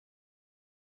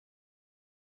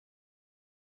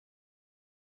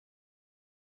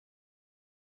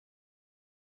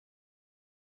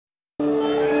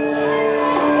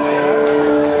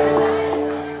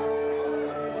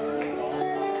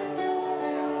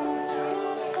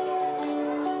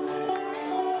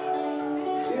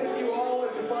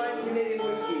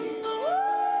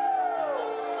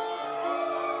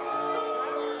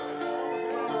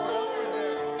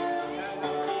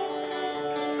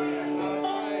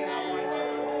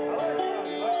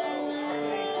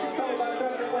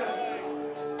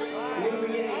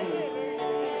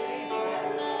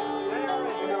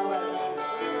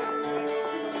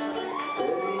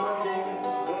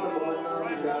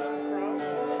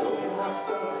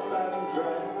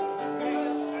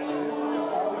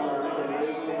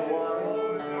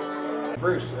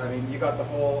Bruce, I mean, you got the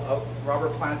whole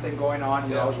Robert Plant thing going on.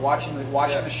 You know, I was watching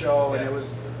the show, and it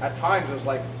was at times it was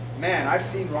like, man, I've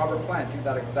seen Robert Plant do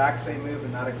that exact same move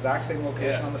in that exact same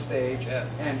location on the stage.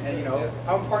 And you know,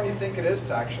 how important do you think it is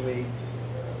to actually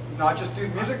not just do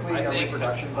musically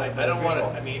reproduction, but I don't want to.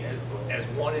 I mean, as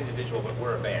one individual, but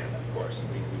we're a band, of course, and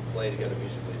we play together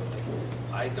musically. But like,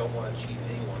 I don't want to cheat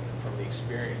anyone from the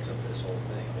experience of this whole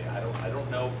thing. I mean, I don't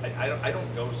know. I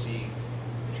don't go see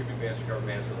tribute bands or cover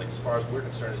bands, but like as far as we're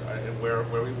concerned, where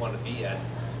we want to be at,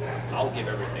 I'll give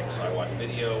everything. So I watch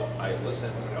video, I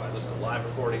listen, you know, I listen to live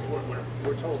recordings.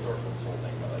 We're total dorks with this whole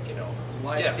thing, but like, you know,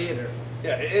 live theater.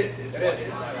 Yeah, it is. It's live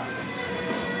theater.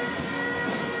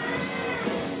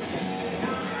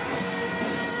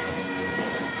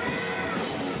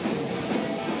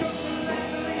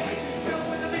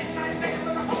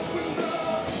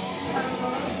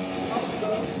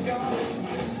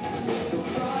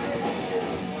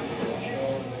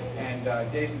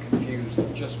 Dazed and Confused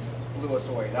just blew us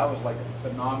away. That was like a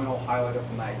phenomenal highlight of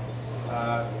the night.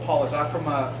 Paul, is that from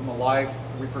a live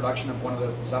reproduction of one of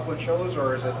the Zeppelin shows,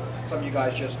 or is it something you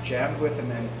guys just jammed with and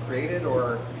then created,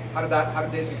 or how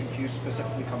did Dazed and Confused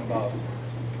specifically come about?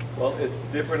 Well, it's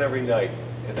different every night,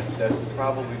 and that's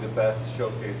probably the best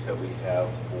showcase that we have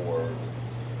for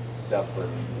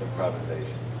Zeppelin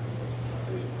improvisation.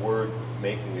 We're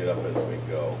making it up as we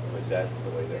go, but that's the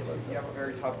way that runs. You have a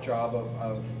very tough job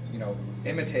of you know,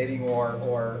 imitating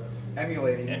or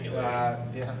emulating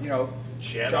you know,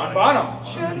 John Bonham.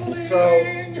 So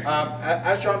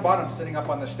as John Bonham sitting up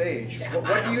on the stage,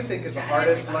 what do you think is the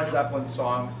hardest Led Zeppelin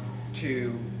song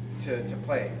to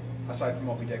play, aside from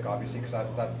Moby Dick, obviously, because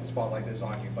that's the spotlight is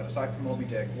on you, but aside from Moby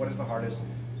Dick, what is the hardest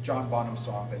John Bonham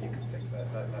song that you can think that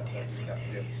you have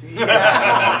to do?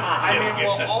 Yeah. I mean,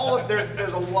 well,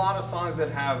 there's a lot of songs that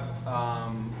have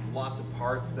lots of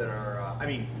parts that are. I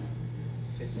mean,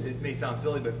 it may sound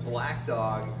silly, but Black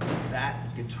Dog,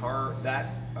 that guitar,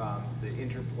 the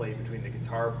interplay between the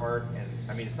guitar part and,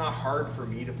 I mean, it's not hard for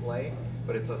me to play,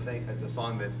 but it's a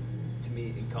song that to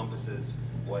me encompasses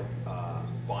what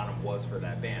Bonham was for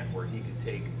that band, where he could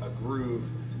take a groove.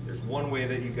 There's one way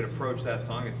that you could approach that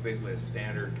song. It's basically a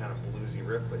standard kind of bluesy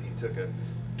riff, but he took a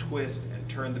twist and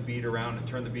turned the beat around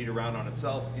on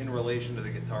itself in relation to the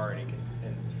guitar, and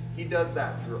he does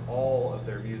that through all of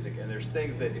their music. And there's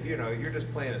things that, if you know, you're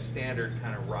just playing a standard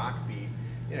kind of rock beat,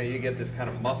 you know, you get this kind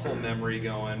of muscle memory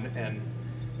going, and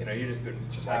you know,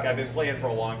 I've been playing for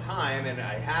a long time, and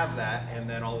I have that, and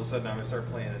then all of a sudden I'm gonna start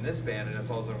playing in this band, and it's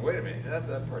all of a sudden, wait a minute,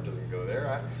 that part doesn't go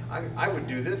there. I would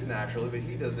do this naturally, but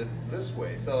he does it this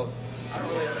way. So I don't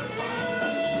really understand.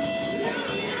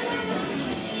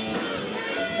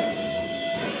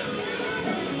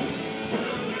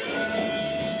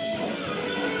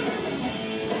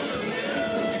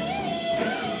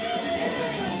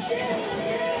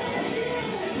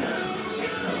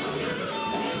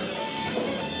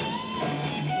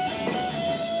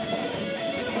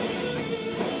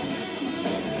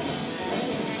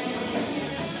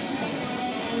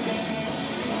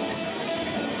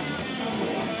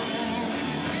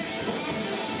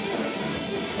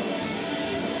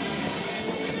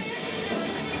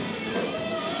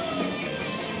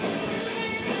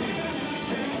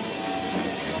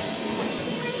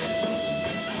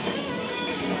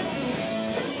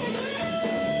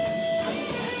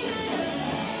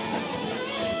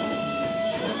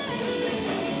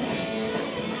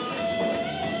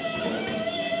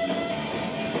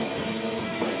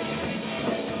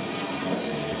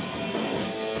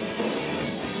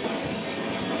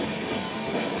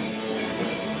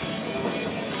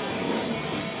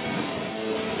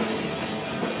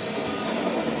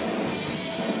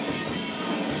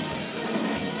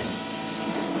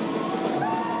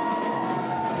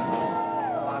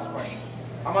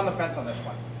 I'm on the fence on this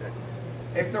one.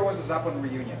 If there was a Zeppelin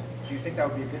reunion, do you think that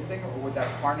would be a good thing, or would that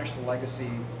tarnish the legacy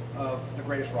of the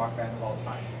greatest rock band of all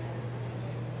time?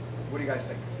 What do you guys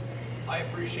think? I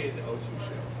appreciated the O2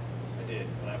 show. I did,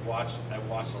 and I watched a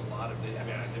lot of it. I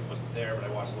mean, wasn't there, but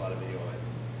I watched a lot of video of it.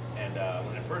 And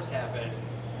when it first happened,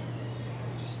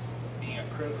 just being a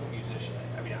critical musician,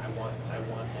 I mean, I want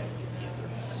them to be at their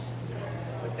best, you know.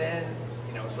 But then,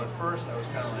 you know, so at first I was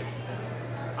kind of like,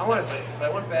 I want to play,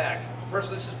 but I went back.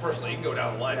 Personally, this is personal. You can go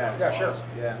down the line. Yeah, sure.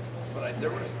 Yeah. But there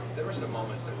were some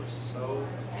moments that were so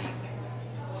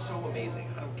amazing.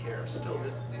 I don't care. Still,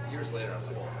 years later, I was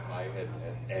like, well, if I had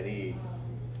any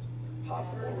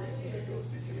possible reason to go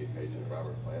see Jimmy Page and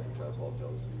Robert Plant and John Paul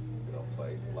Jones, you know,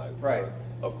 play live together, right?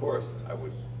 Of course, I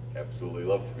would absolutely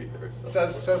love to be there. So.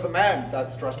 Says the man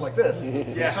that's dressed like this.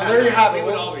 Yeah. So there you have it.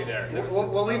 We would all be there.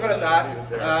 We'll leave it at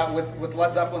that. With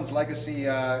Led Zeppelin's legacy,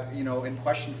 in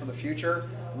question for the future,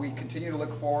 we continue to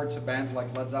look forward to bands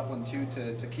like Led Zeppelin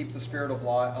 2 to keep the spirit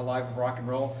alive of rock and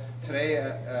roll. Today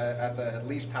at the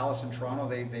Lee's Palace in Toronto,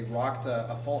 they rocked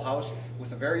a full house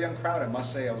with a very young crowd. I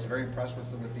must say, I was very impressed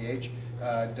with the age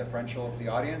differential of the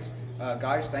audience.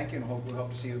 Guys, thank you, and we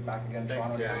hope to see you back again in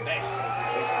Toronto. Thanks.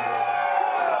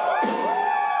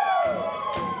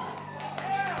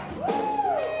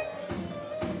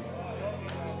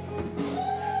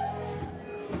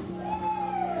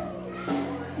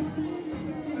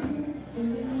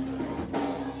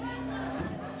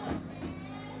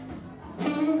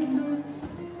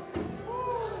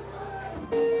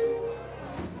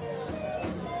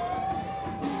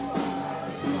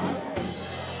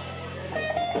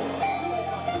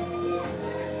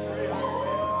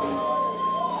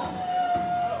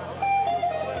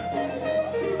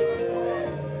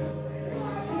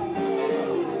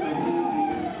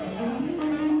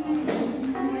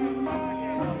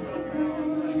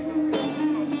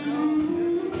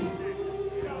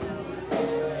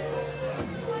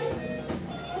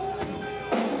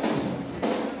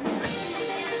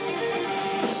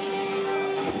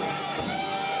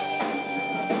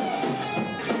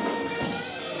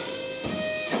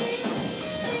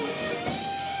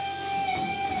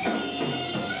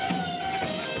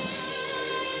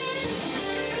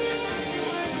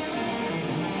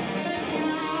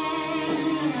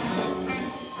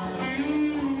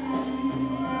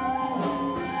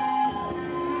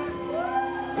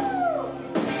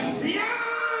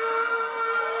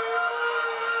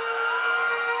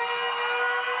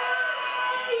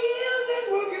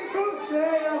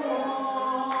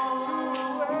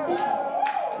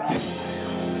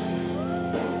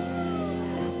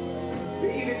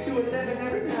 Baby, to 11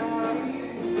 every night.